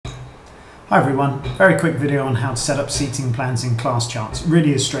Hi everyone, very quick video on how to set up seating plans in class charts. It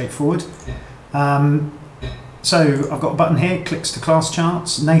really is straightforward. So I've got a button here, clicks to class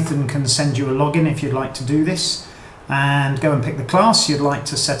charts. Nathan can send you a login if you'd like to do this, and go and pick the class you'd like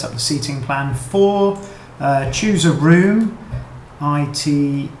to set up the seating plan for. Choose a room.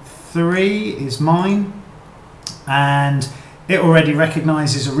 IT3 is mine, and it already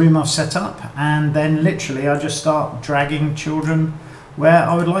recognises a room I've set up, and then literally I just start dragging children where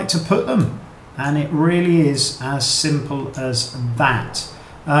I would like to put them, and it really is as simple as that.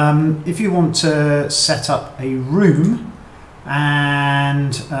 If you want to set up a room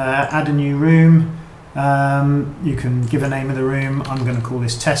and add a new room, you can give a name of the room. I'm going to call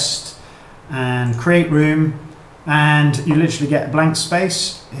this test and create room, and you literally get a blank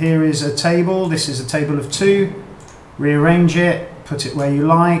space. Here is a table. This is a table of 2. Rearrange it, put it where you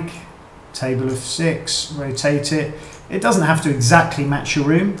like. Table of 6, rotate it. It doesn't have to exactly match your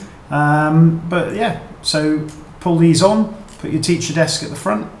room, but yeah, so pull these on, put your teacher desk at the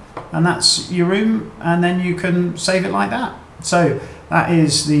front, and that's your room, and then you can save it like that. So that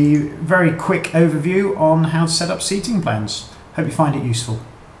is the very quick overview on how to set up seating plans. Hope you find it useful.